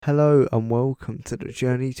Hello and welcome to the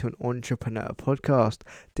Journey to an Entrepreneur podcast.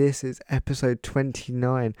 This is episode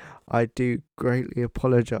 29. I do greatly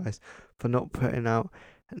apologize for not putting out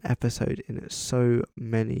an episode in so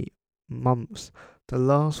many months. The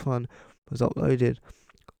last one was uploaded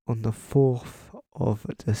on the 4th of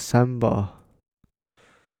December.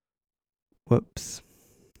 Whoops.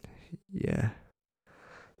 Yeah,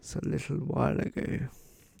 it's a little while ago.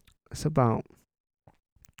 It's about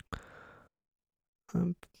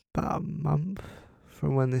a month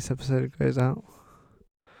from when this episode goes out.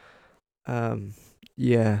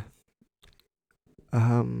 Yeah.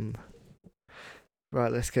 Right,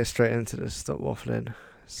 let's get straight into this. Stop waffling.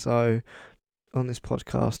 So, on this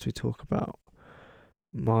podcast, we talk about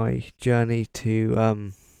my journey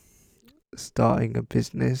to starting a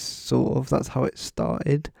business. Sort of. That's how it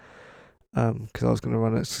started. Because I was going to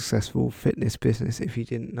run a successful fitness business. If you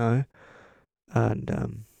didn't know,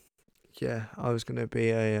 and yeah, I was going to be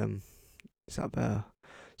a Is that better?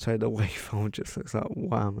 Sorry, the waveform just looks like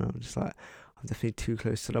wham. And I'm just like, I'm definitely too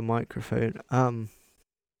close to the microphone. I'm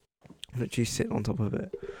literally sitting on top of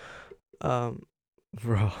it.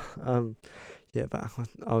 Bro. Yeah, but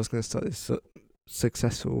I was going to start this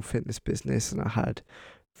successful fitness business, and I had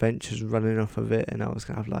ventures running off of it, and I was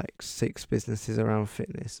going to have like 6 businesses around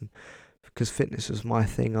fitness. And because fitness was my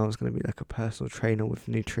thing, I was going to be like a personal trainer with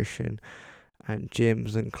nutrition and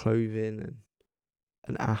gyms and clothing and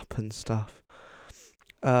an app and stuff.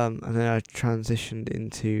 And then I transitioned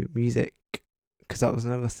into music because that was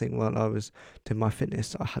another thing while I was doing my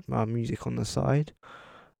fitness. I had my music on the side.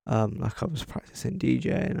 Like I was practicing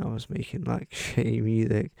DJ and I was making like shitty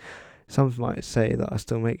music. Some might say that I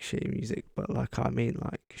still make shitty music, but like I mean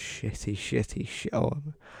like shitty shit.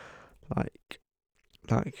 Like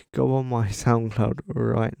go on my SoundCloud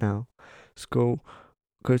right now.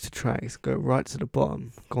 Go to tracks, go right to the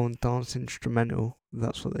bottom, go on dance instrumental.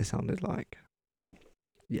 That's what they sounded like.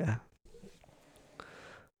 Yeah.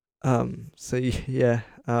 So yeah.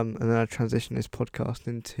 And then I transitioned this podcast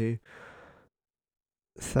into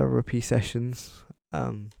therapy sessions.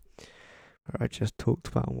 Where I just talked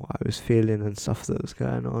about what I was feeling and stuff that was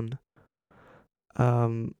going on.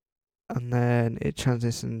 And then it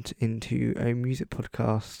transitioned into a music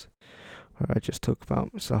podcast where I just talk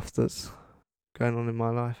about stuff that's going on in my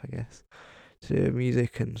life, I guess, to do with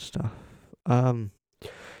music and stuff.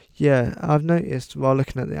 Yeah, I've noticed while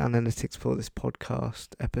looking at the analytics for this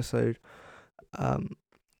podcast episode,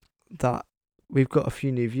 that we've got a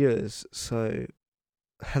few new viewers. So,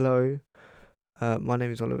 hello, my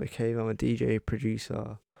name is Oliver Cave. I'm a DJ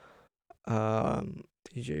producer,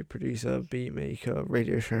 beat maker,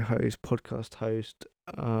 radio show host, podcast host,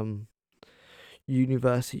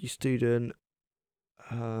 university student,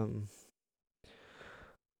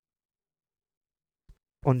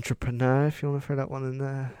 entrepreneur, if you want to throw that one in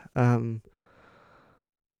there.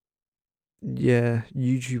 Yeah,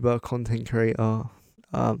 YouTuber, content creator.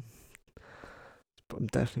 But I'm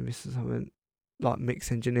definitely missing something, like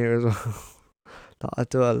mix engineer as well. Like I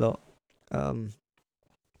do a lot.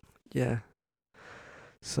 Yeah.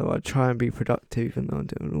 So I try and be productive even though I'm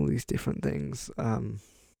doing all these different things. Like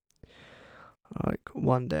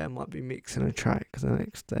one day I might be mixing a track, the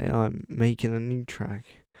next day I'm making a new track.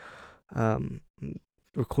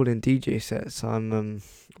 Recording DJ sets. I'm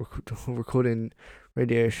recording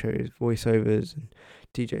radio shows, voiceovers, and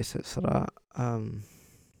DJ sets for that.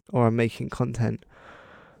 Or I'm making content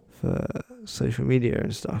for social media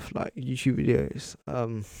and stuff like YouTube videos.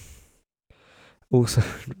 Also,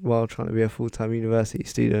 while trying to be a full-time university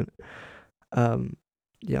student.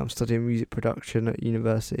 Yeah, I'm studying music production at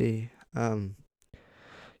university. Yeah,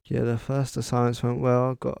 the first assignments went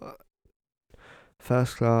well. I got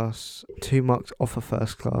first class, 2 marks off of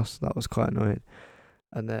first class. That was quite annoying.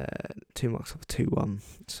 And then 2 marks off 2-1.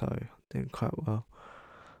 So, doing quite well.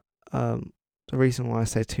 The reason why I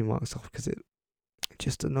say 2 marks off, because it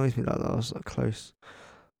just annoys me like that I was like close.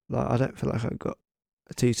 Like, I don't feel like I got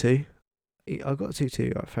a 2-2. I got a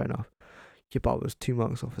 2-2, right, fair enough. Yeah, but I was 2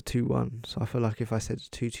 marks off a 2-1. So I feel like if I said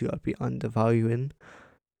 2-2, I'd be undervaluing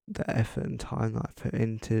the effort and time that I put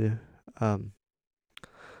into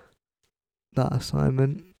that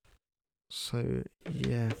assignment. So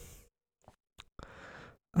yeah.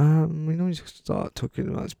 We normally just start talking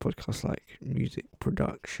about this podcast like music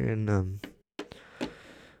production,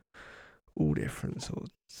 all different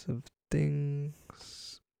sorts of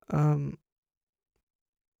things. I'm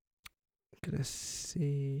gonna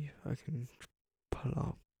see if I can pull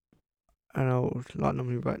up. And I'll like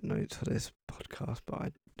normally write notes for this podcast, but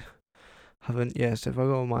I haven't. Yeah, so if I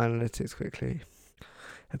go on my analytics quickly,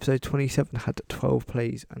 episode 27 had 12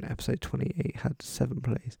 plays and episode 28 had 7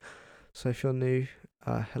 plays. So if you're new,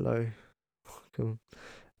 hello, welcome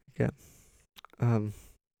again.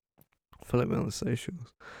 Follow me on the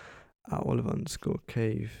socials at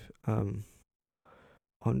Oliver_Cave.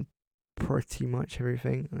 On pretty much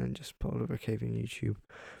everything, and then just put Oliver Cave in YouTube,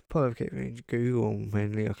 put Oliver Cave in Google.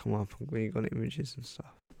 Mainly, I come up when you got images and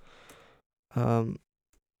stuff.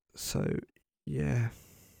 So yeah.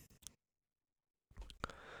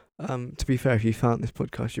 To be fair, if you found this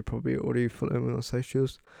podcast, you probably already follow me on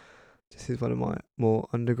socials. This is one of my more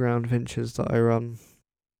underground ventures that I run.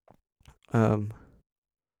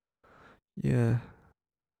 Yeah.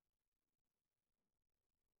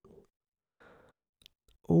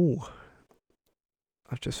 Oh,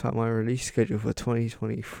 I've just found my release schedule for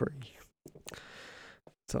 2023.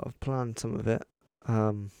 So I've planned some of it.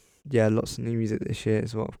 Yeah, lots of new music this year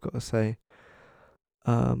is what I've got to say.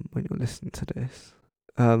 When you're listening to this,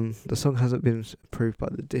 the song hasn't been approved by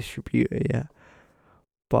the distributor yet,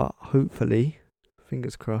 but hopefully,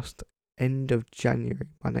 fingers crossed, end of January,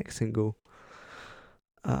 my next single.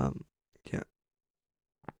 Yeah,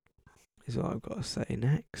 is what I've got to say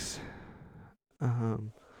next.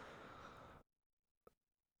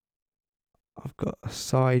 I've got a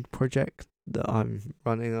side project that I'm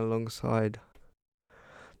running alongside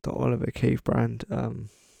the Oliver Cave brand,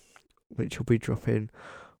 which will be dropping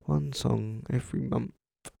one song every month.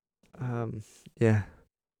 Yeah,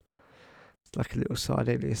 it's like a little side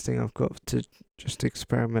alias thing I've got to just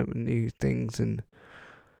experiment with new things, and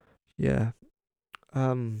yeah,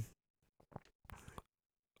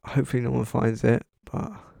 hopefully no one finds it,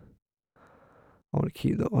 but I want to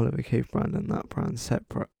keep the Oliver Cave brand and that brand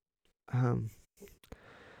separate.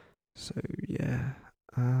 So yeah,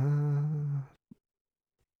 what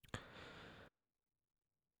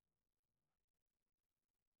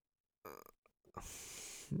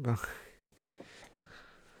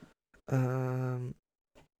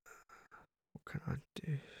can I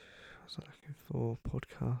do? What was I looking for?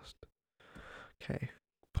 Podcast. Okay,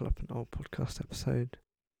 pull up an old podcast episode.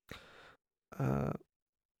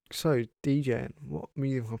 So DJing, what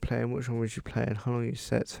music am I playing? Which one was you playing? How long you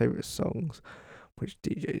sets? Favorite songs? Which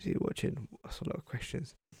DJs are you watching? That's a lot of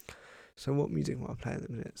questions. So what music am I playing at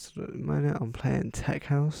the minute? So at the moment I'm playing tech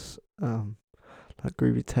house, like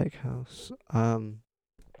groovy tech house.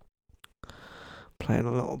 Playing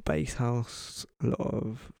a lot of bass house, a lot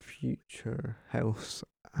of future house,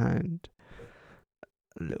 and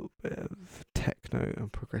a little bit of techno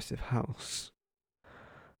and progressive house.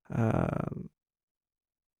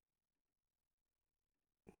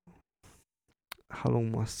 How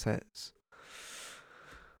long my sets?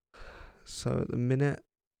 So at the minute,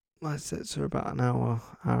 my sets are about an hour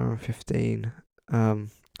and 15.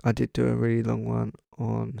 I did do a really long one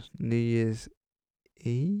on New Year's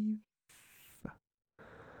Eve.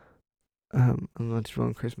 And I did one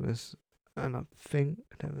on Christmas, and I think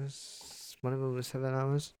there was one of them was 7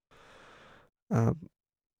 hours.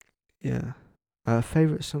 Yeah.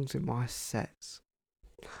 Favorite songs in my sets.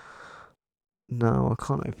 No, I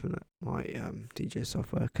can't open my DJ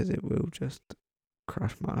software because it will just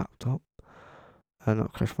crash my laptop.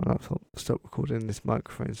 Not crash my laptop. Stop recording this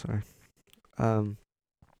microphone. Sorry. So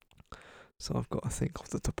I've got to think off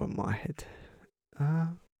the top of my head.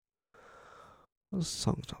 What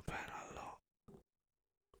songs I playing a lot?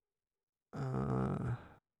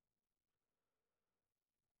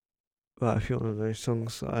 Well, if you want to know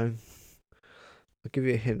songs, I'll give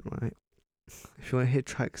you a hint, right? If you want to hear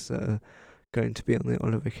tracks that are going to be on the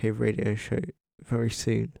Oliver Cave radio show very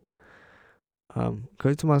soon,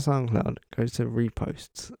 go to my SoundCloud, go to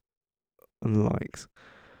reposts and likes.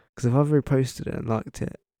 Because if I've reposted it and liked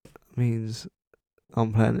it, it means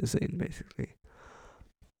I'm playing it soon, basically.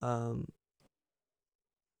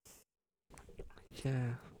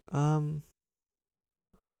 Yeah. My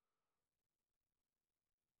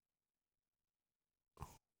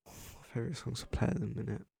favourite songs to play at the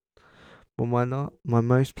minute. Well, my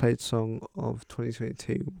most played song of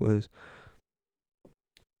 2022 was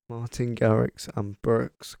Martin Garrix and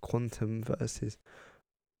Brooks Quantum versus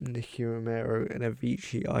Nicky Romero and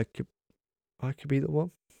Avicii. I could be the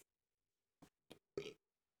one.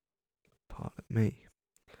 Pardon me.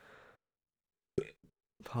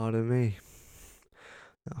 Pardon me.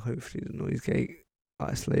 Now, hopefully the noise gate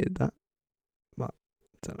isolated that, but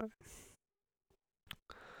I don't know.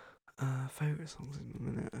 Favourite songs in a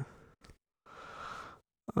minute.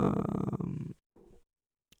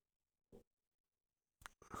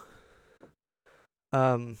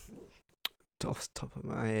 Off the top of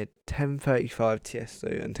my head, 1035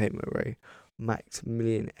 Tiesto and Tate McRae,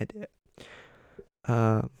 Maximilian Edit.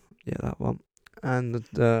 Yeah, that one. And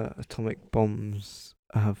the Atomic Bombs,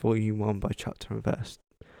 Volume 1 by Chapter and Verse.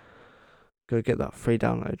 Go get that free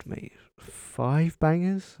download, mate. 5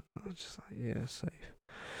 bangers. I'm just like, yeah, safe.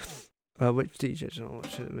 Which DJs am I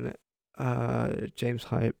watching in a minute? James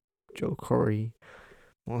Hype, Joel Corey,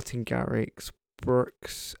 Martin Garrix,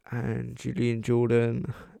 Brooks, and Julian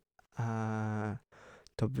Jordan.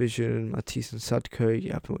 Dub Vision, Matisse and Sadko.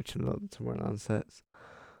 Yeah, I've been watching a lot of the Tomorrowland sets.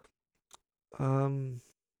 Who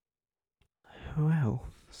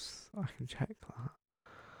else? I can check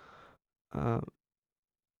that.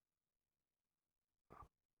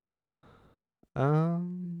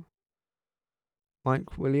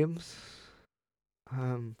 Mike Williams.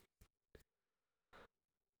 Martin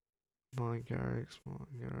Garrix.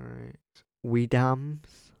 We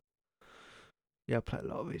Dams. Yeah, I play a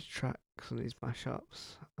lot of his tracks and his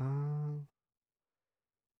mashups.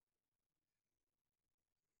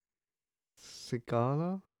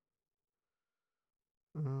 Sigala.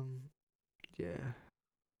 Yeah.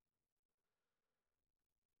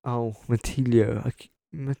 Oh, Matilio.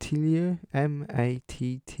 Matilio.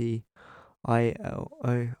 Mattilo.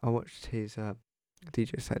 I watched his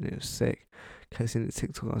DJ set and it was sick. Cause in the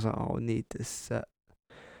TikTok I was like, oh, I need this set.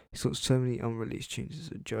 He's got so many unreleased tunes. It's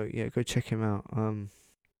a joke. Yeah, go check him out.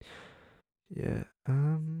 Yeah.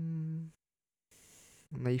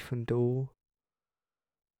 Nathan Dawe.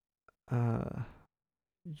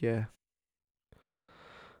 Yeah.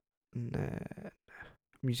 Nah.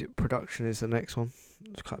 Music production is the next one.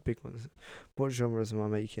 It's quite a big one. What genres am I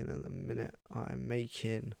making at the minute? I'm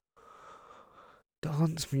making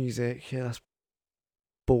dance music. Yeah, that's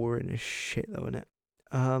boring as shit though, isn't it?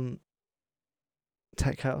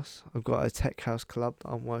 Tech house. I've got a tech house club that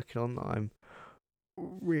I'm working on that I'm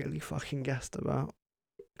really fucking gassed about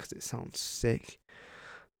because it sounds sick.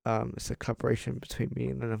 It's a collaboration between me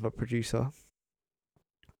and another producer.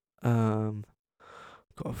 Got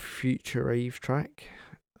a future rave track.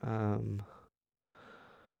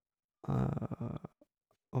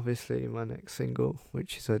 Obviously my next single,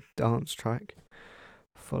 which is a dance track.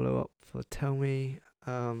 Follow up for Tell Me.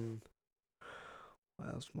 What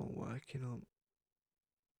else am I working on?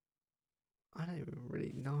 I don't even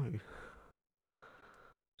really know.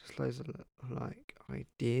 Just loads of like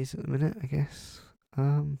ideas at the minute, I guess.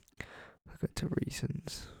 I go to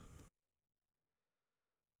reasons.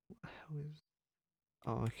 What the hell is?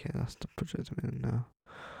 Oh, okay, that's the project I'm in now.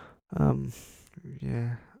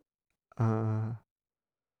 Yeah.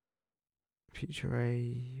 Future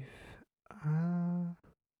Rave.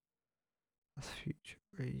 That's Future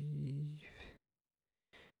Rave.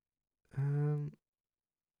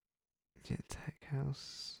 Yeah, Tech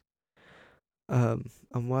House.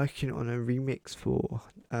 I'm working on a remix for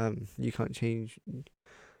You Can't Change. You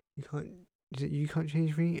can't. Is it You Can't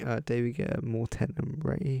Change Me? David Guetta, Morten and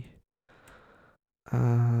Ray.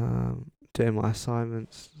 Doing my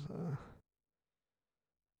assignments.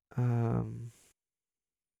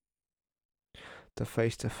 The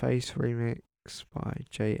Face to Face remix by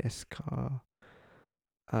JS Carr.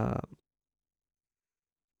 I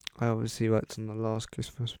obviously worked on the Last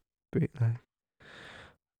Christmas bootleg.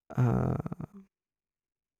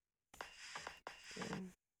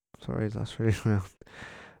 Sorry, that's really loud.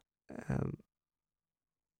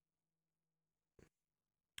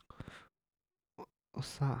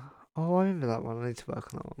 What's that? Oh, I remember that one. I need to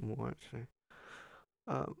work on that one more actually.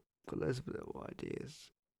 Got loads of little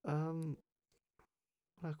ideas. What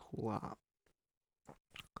do I call that?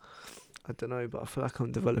 I don't know, but I feel like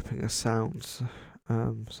I'm developing a sound. So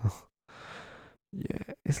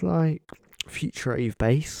yeah, it's like future rave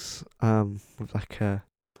bass. With like a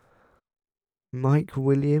Mike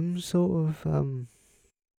Williams sort of.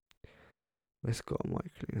 It's got a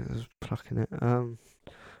Mike Williams plucking it.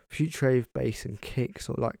 Future rave bass and kicks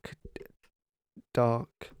or like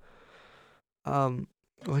dark.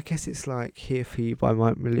 I guess it's like Here For You by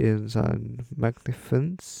Mike Williams and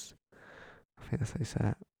Magnificence. I think that's how you say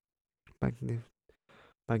it.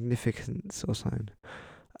 Magnificence or something.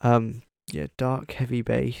 Yeah, dark heavy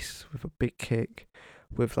bass with a big kick,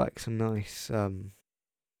 with like some nice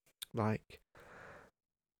like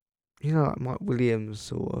like Mike Williams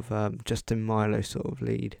sort of Justin Milo sort of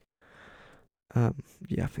lead. Yeah,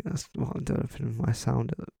 I think that's what I'm developing with my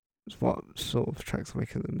sound. What sort of tracks I'm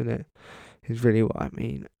making at the minute is really what I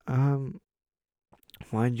mean. Am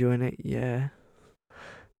I enjoying it? Yeah.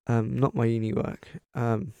 Not my uni work.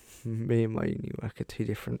 Me and my uni work are two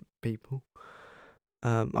different people.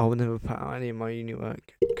 I will never put out any of my uni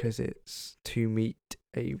work because it's to meet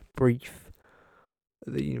a brief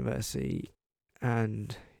at the university,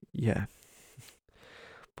 and yeah.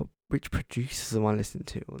 But which producers am I listening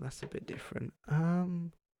to? Well, that's a bit different.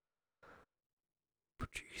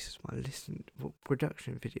 Producers am I listening? Well,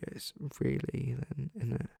 production videos, really. Then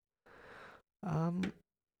in it. Um,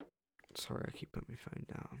 sorry, I keep putting my phone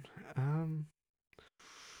down.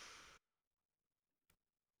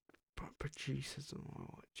 But producers and I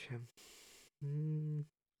watch him.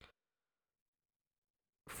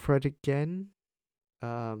 Fred again.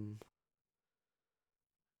 Um,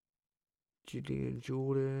 Julian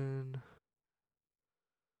Jordan.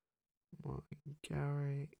 Martin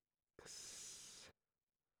Garrix.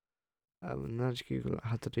 And I just Google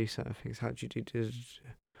how to do certain things. How do you do this?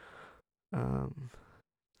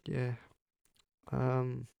 Yeah.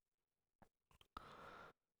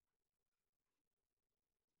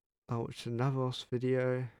 I watched a Navos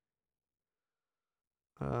video.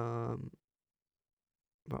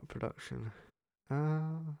 About production.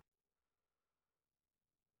 Uh,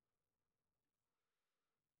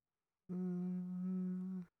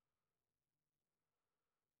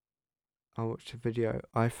 I watched a video.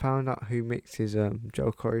 I found out who mixes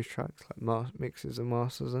Joel Corey's tracks, like mixes and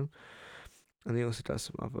masters them, and he also does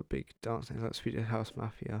some other big dance things like Swedish House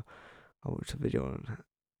Mafia. I watched a video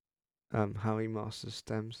on how he masters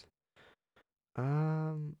stems.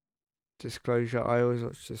 Disclosure. I always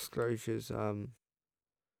watch Disclosure's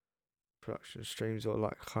production streams or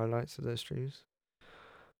like highlights of their streams.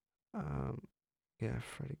 Yeah,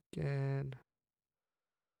 Fred again.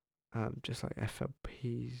 Just like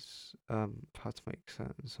FLP's how to make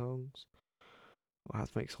certain songs, or how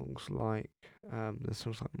to make songs like there's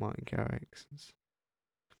songs like Martin Garrix.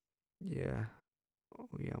 Yeah,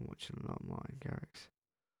 yeah, I'm watching a lot of Martin Garrix.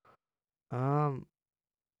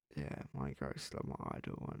 Yeah, Martin Garrix is like my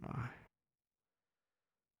idol, and I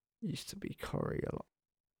used to be Corey a lot.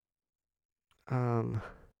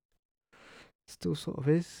 Still sort of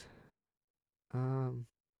is.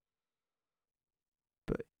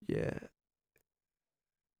 But yeah,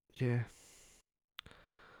 yeah.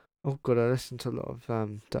 Oh god, I listen to a lot of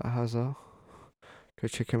Dat Hazard. Go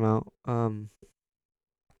check him out.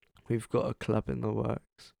 We've got a club in the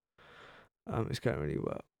works. It's going really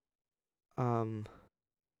well.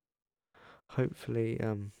 Hopefully,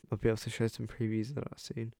 I'll be able to show some previews of that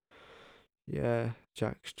soon. Yeah,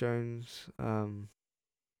 Jax Jones,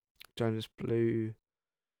 Jonas Blue,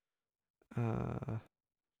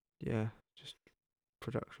 yeah, just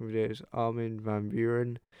production videos. Armin van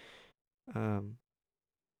Buren, pardon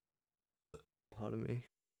me.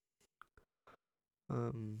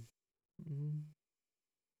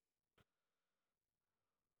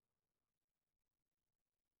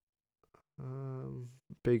 Mm,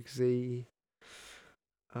 Big Z,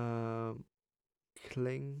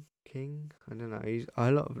 King. I don't know. I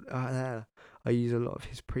use a lot of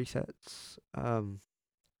his presets.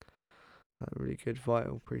 Really good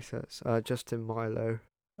Vital presets. Justin Milo,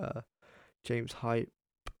 James Hype,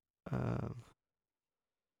 FLP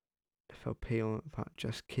on about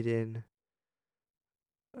Just Kidding.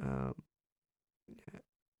 Yeah.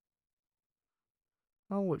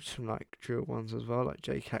 I'll watch some like drill ones as well, like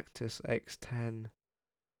J Cactus X10.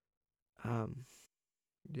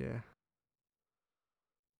 Yeah.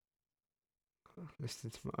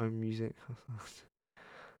 Listening to my own music.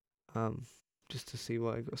 Just to see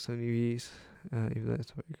why I got so many views. Even though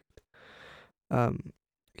it's very good.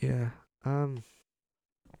 Yeah.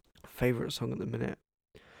 Favorite song at the minute.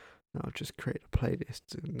 Now I'll just create a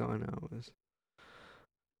playlist in 9 hours.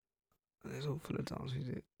 And it's all full of dance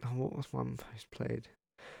music. What was my most played?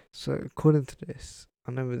 So according to this,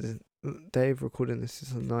 I know the day of recording this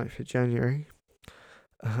is the 9th of January.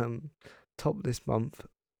 Top this month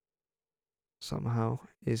somehow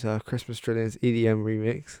is Christmas Drilling's EDM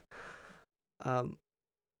remix. I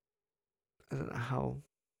don't know how.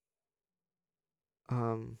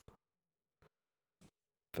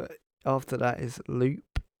 But after that is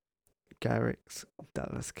Loop, Garrix,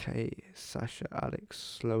 Dallas K, Sasha, Alex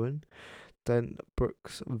Sloan, then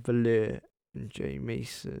Brooks Valeur, and Jay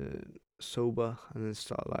Mason, Sober, and then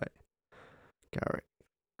Starlight,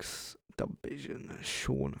 Garrix, Dub Vision,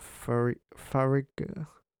 Sean Farrig.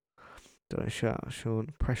 Don't know, shout out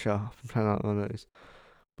Sean. Pressure from playing out on those.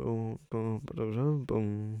 Boom, boom, boom,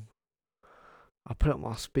 boom. I put up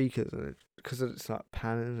my speakers because it's like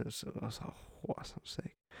panning. So I was like, what? That sounds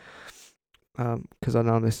sick. Because I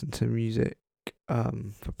now listen to music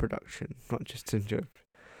for production, not just to enjoy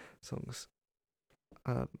songs.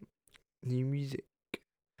 New music.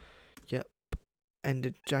 Yep. End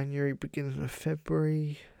of January, beginning of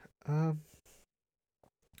February.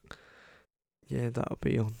 Yeah, that'll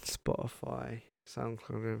be on Spotify,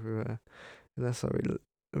 SoundCloud, everywhere. Unless I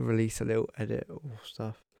release a little edit or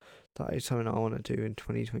stuff. That is something I want to do in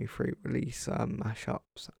 2023. Release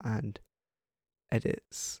mashups and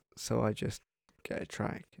edits. So I just get a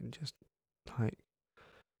track and just like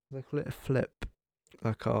they call it a flip.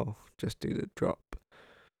 Like I'll just do the drop,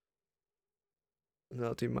 and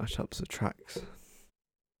I'll do mashups of tracks.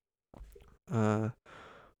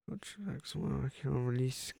 What tracks am I working on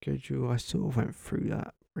release schedule? I sort of went through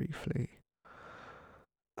that briefly.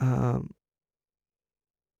 Go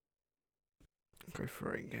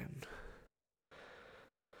for it again.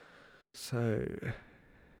 So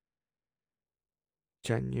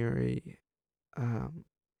January,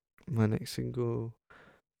 my next single.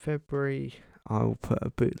 February, I'll put a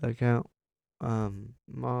bootleg out.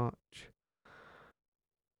 March,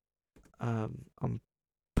 I'm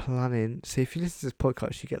planning. See, if you listen to this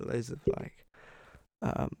podcast, you get loads of like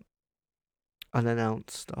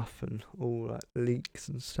unannounced stuff and all like leaks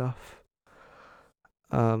and stuff.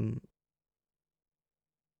 And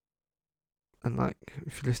like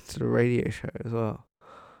if you listen to the radio show as well,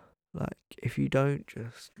 like if you don't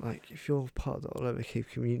just like if you're part of the All Over Cape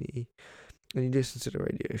community and you listen to the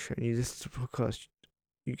radio show and you listen to the podcast,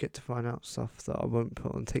 you get to find out stuff that I won't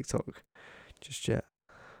put on TikTok just yet.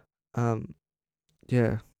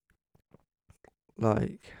 Yeah,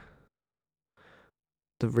 like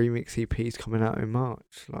the remix EP is coming out in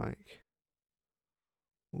March. Like,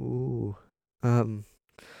 ooh,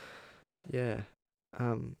 yeah,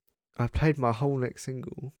 I played my whole next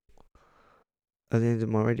single at the end of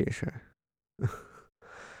my radio show.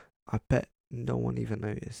 I bet no one even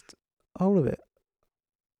noticed all of it.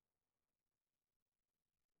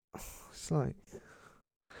 It's like,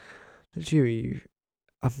 did you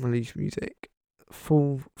unreleased music,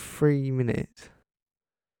 full 3 minutes.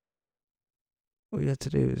 All you had to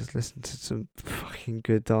do is listen to some fucking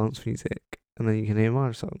good dance music, and then you can hear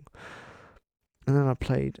my song. And then I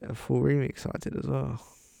played a full remix I did as well.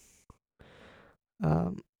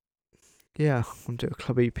 Yeah, I'm gonna do a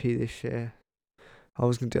club EP this year. I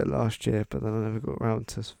was gonna do it last year, but then I never got around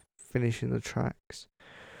to finishing the tracks.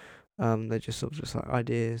 They're just sort of just like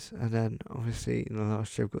ideas, and then obviously in the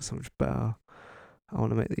last year I've got so much better. I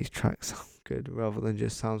want to make these tracks sound good rather than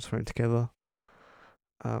just sounds thrown together.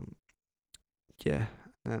 Yeah,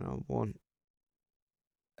 and I want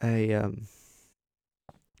a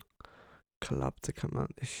collab to come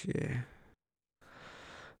out this year.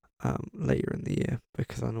 Later in the year,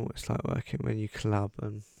 because I know what it's like working when you collab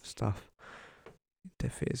and stuff. It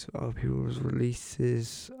differs with other people's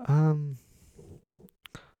releases.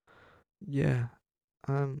 Yeah.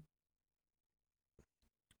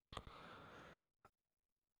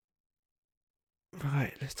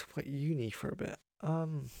 Right, let's talk about uni for a bit.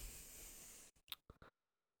 That's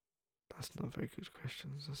not very good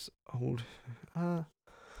questions. That's old.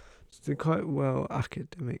 Did quite well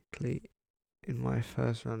academically in my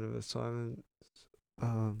first round of assignments.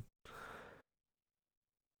 My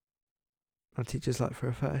teachers like for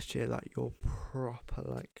a first year, like you're proper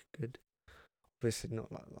like good. Obviously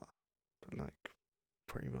not like that, but like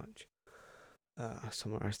pretty much. I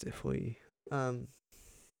summarised it for you.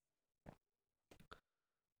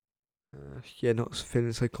 Yeah, not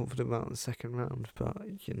feeling so confident about the second round,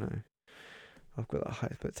 but you know, I've got that high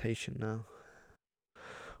expectation now.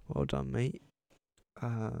 Well done, mate.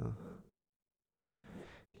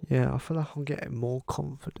 Yeah, I feel like I'm getting more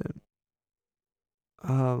confident.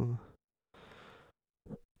 Yeah.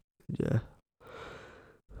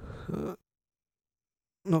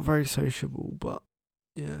 Not very sociable, but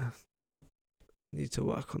yeah, need to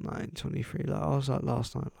work on that in 23. Like I was like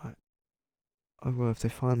last night, like, oh well, if they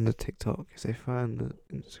find the TikTok, if they find the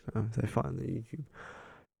Instagram, if they find the YouTube,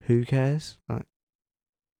 who cares? Like,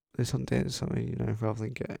 there's something, you know, rather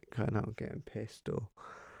than going out and getting pissed or,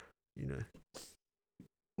 you know,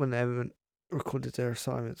 when they haven't recorded their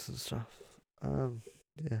assignments and stuff.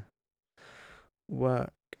 Yeah.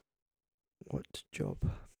 Work. What job?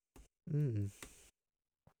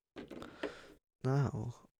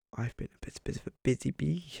 Now, I've been a bit of a busy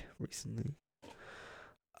bee recently.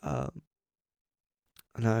 And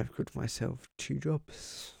I've got myself 2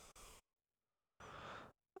 jobs.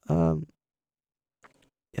 Yeah.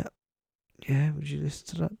 Yeah, would you listen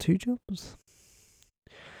to that? 2 jobs?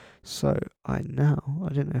 So, I don't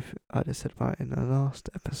know if I just said about it in the last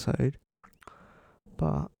episode,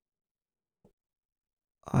 but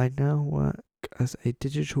I now work as a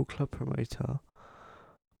digital club promoter,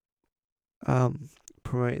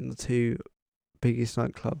 promoting the 2 biggest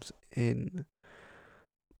nightclubs in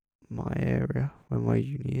my area where my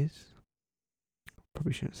uni is.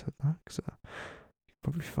 Probably shouldn't have said that because you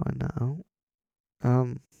probably find that out.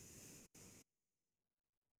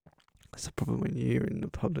 That's a problem when you're in the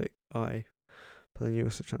public eye, but then you're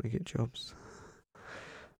also trying to get jobs.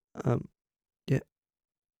 Yeah.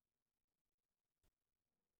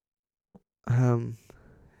 And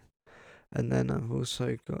then I've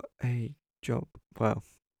also got a job, well,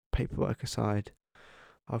 paperwork aside,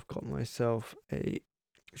 I've got myself a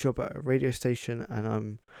job at a radio station, and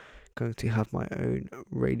I'm going to have my own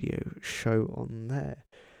radio show on there.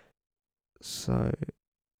 So,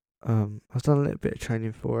 I've done a little bit of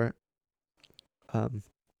training for it.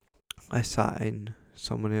 I sat in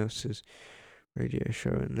someone else's radio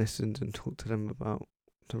show and listened and talked to them about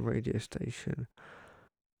the radio station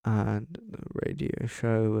and the radio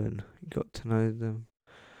show, and got to know them.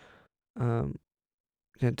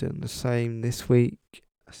 Doing the same this week,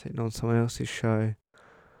 sitting on someone else's show,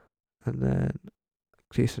 and then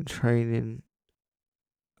do some training,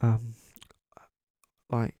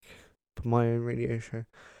 like for my own radio show,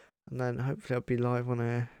 and then hopefully I'll be live on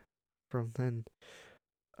air from then.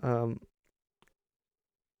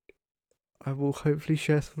 I will hopefully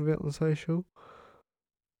share some of it on social.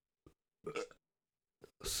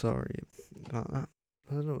 Sorry about that.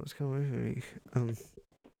 I don't know what's going on with me.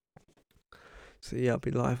 So yeah, I'll be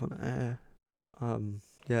live on air.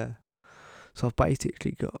 Yeah. So I've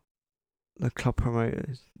basically got the club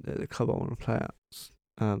promoters, the club I want to play at,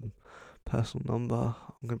 personal number.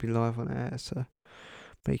 I'm gonna be live on air, so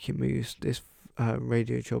making moves. This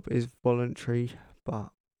radio job is voluntary, but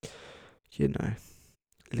you know,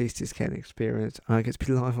 at least it's getting experience, and I get to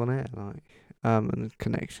be live on air, like and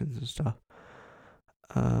connections and stuff.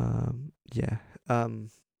 Yeah.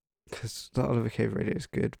 Because the Oliver Cave radio is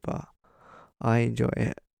good, but I enjoy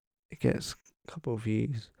it. It gets a couple of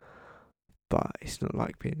views, but it's not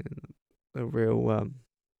like being in the real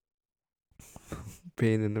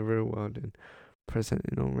being in the real world and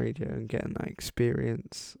presenting on radio and getting that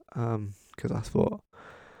experience. Because that's what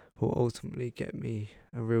will ultimately get me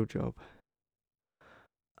a real job.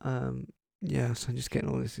 Yeah, so I'm just getting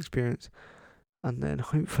all this experience, and then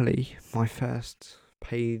hopefully my first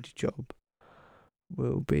paid job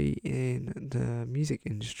will be in the music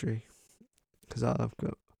industry, because I've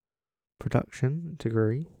got production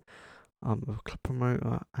degree. I'm a club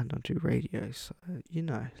promoter and I do radio, so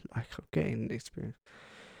like I'm getting experience.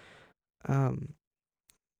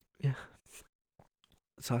 Yeah.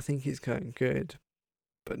 So I think it's going good,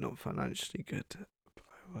 but not financially good.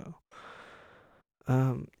 Well,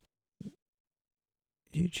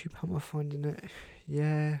 YouTube, how am I finding it?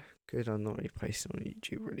 Yeah, good. I'm not really posting on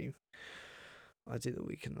YouTube really. I did the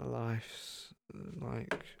weekend of lives,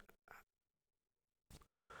 like,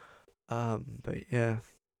 but yeah,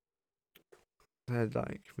 they're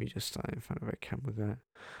like me just standing in front of a camera going,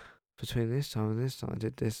 between this time and this time I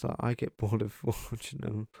did this. Like, I get bored of watching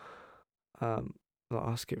them. Like,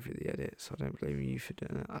 I'll skip through the edits. So I don't blame you for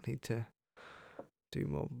doing it. I need to do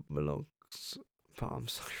more vlogs, but I'm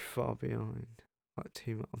so far behind. Like,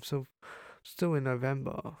 too much. I'm still in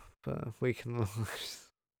November for Weekend Lives.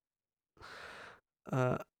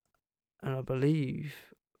 And I believe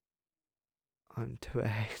I'm 2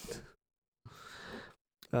 ahead.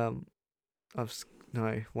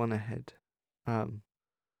 One ahead.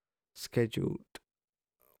 Scheduled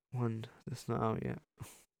one that's not out yet.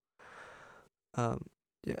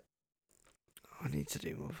 Yeah. I need to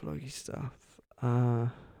do more vloggy stuff.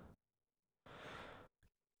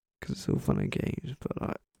 Because it's all fun and games, but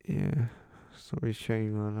like, yeah, it's not really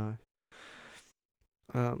showing my life.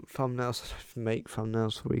 Thumbnails, I don't make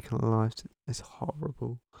thumbnails for Weekend Lives. It's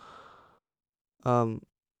horrible. Not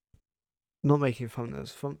making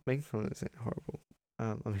thumbnails. Making thumbnails ain't horrible.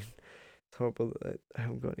 I mean, it's horrible that I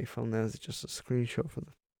haven't got any thumbnails. It's just a screenshot from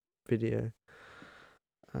the video.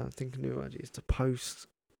 I think a new idea is to post.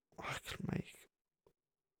 I could make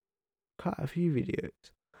quite a few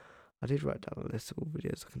videos. I did write down a list of all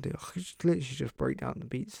videos I can do. I could literally just break down the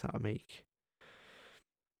beats that I make.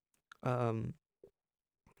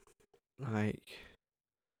 Like,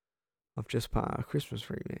 I've just put out a Christmas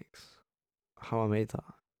remix. How I made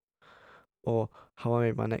that. Or how I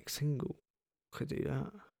made my next single. Could do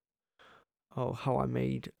that. Oh, how I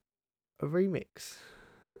made a remix.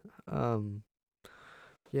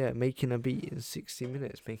 Yeah, making a beat in 60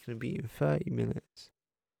 minutes, making a beat in 30 minutes.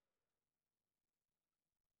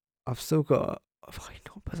 I've still got. Have I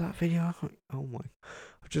not put that video out? Oh my.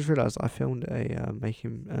 I've just realised I filmed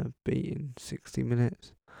making a beat in 60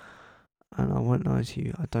 minutes. And I won't lie to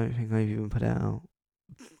you, I don't think I've even put it out.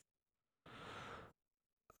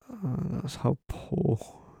 That's how poor.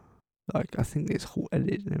 Like, I think it's whole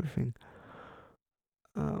edit and everything.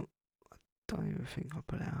 I don't even think I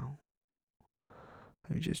put it out.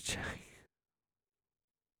 Let me just check.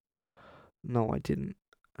 No, I didn't.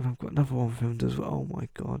 And I've got another one filmed as well. Oh my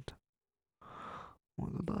god. Oh,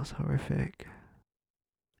 that's horrific.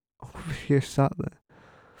 Oh, you sat there.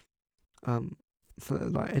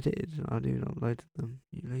 Like edited, and I didn't even uploaded them.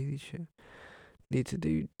 You lazy shit. need to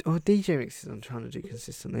do DJ mixes. I'm trying to do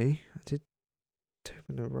consistently. I did 2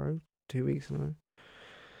 in a row, 2 weeks in a row.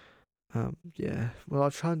 Yeah. Well,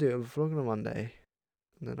 I'll try and do a vlog on a Monday,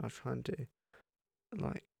 and then I'll try and do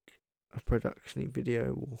like a production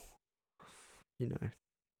video, or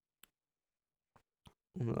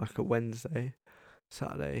on like a Wednesday,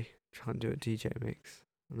 Saturday, try and do a DJ mix,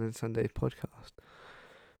 and then Sunday podcast.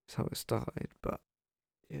 That's how it started. But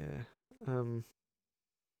yeah,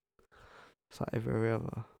 it's like every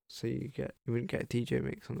other. So you wouldn't get a DJ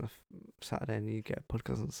mix on a Saturday, and you get a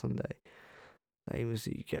podcast on Sunday. The aim is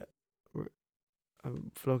that you get a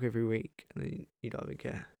vlog every week, and then you'd either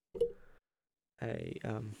get a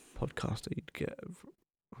podcast, or you'd get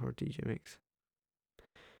a DJ mix.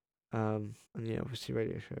 And yeah, obviously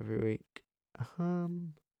radio show every week.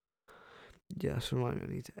 Yeah, so remind me, I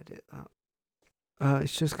need to edit that.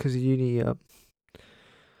 It's just because of uni.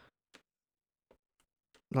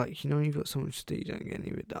 Like, you've got so much to do, you don't get any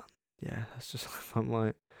of it done. Yeah, that's just how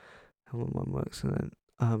my mind works. And then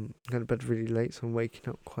I'm going to bed really late, so I'm waking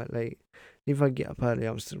up quite late. If I get up early,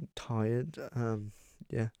 I'm still tired.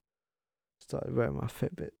 Yeah. Started wearing my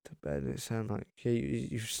Fitbit to bed, and it sounded like, yeah,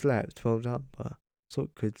 you've slept, well done, but it's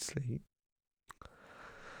not good sleep.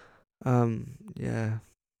 Yeah.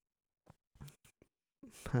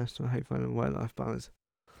 Personal hate finding work-life balance.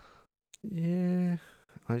 Yeah,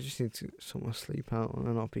 I just need to sort my sleep out, and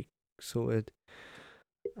then I'll be sorted.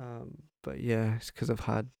 But yeah, it's because I've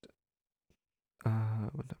had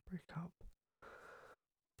when did I break up?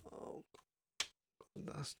 Oh,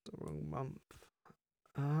 that's the wrong month.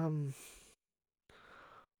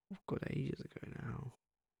 I've got ages ago now.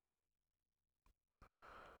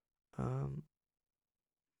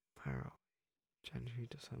 Where are we? January,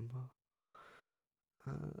 December.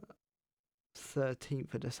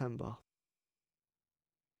 13th of December.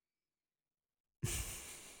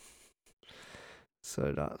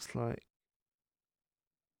 So that's like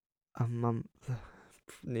a month,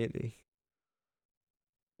 nearly.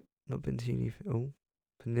 Not been to uni for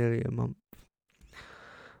nearly a month.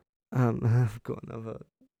 I've got another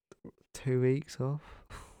 2 weeks off.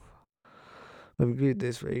 I've included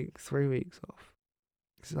this week, 3 weeks off.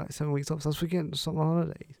 It's like 7 weeks off. So I was forgetting summer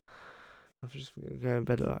holidays. I've just been going to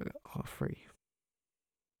bed at like 3:30.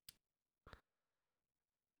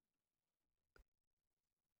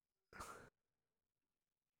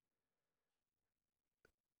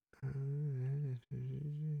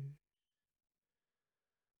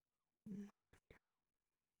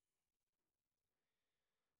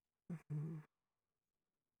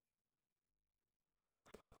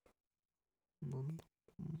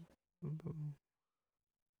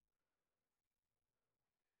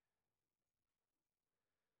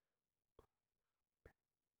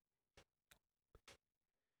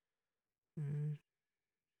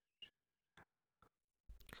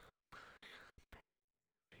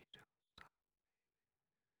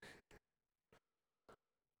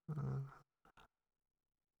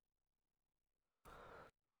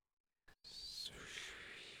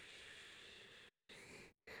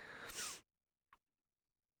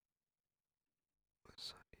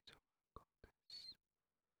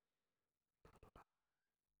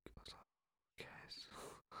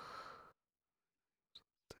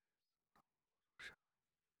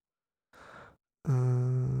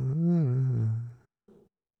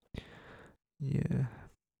 Yeah.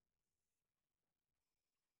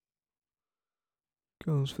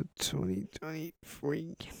 Goals for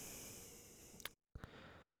 2023.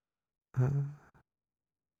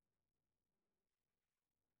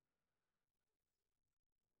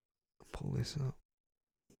 Pull this up.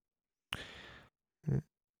 Yeah.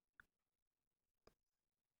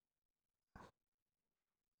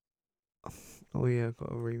 Oh yeah, I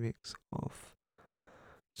got a remix of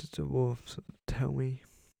Just a Wolf. Tell Me.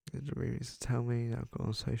 There's a remix of Tell Me that I've got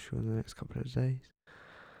on social in the next couple of days.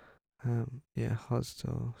 Yeah,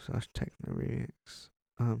 hardstyle / techno remix.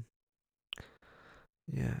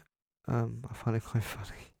 Yeah. I find it quite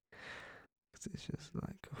funny because it's just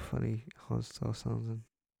like a funny hardstyle sounds, and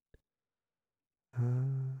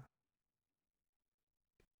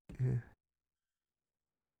yeah.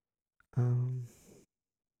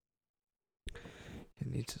 You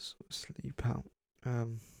need to sort of sleep out.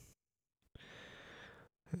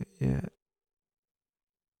 Yeah.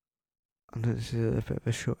 I know this is a bit of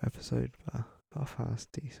a short episode, but I found it's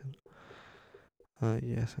decent.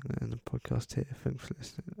 Yes, I'm going to end the podcast here. Thanks for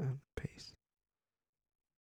listening, and peace.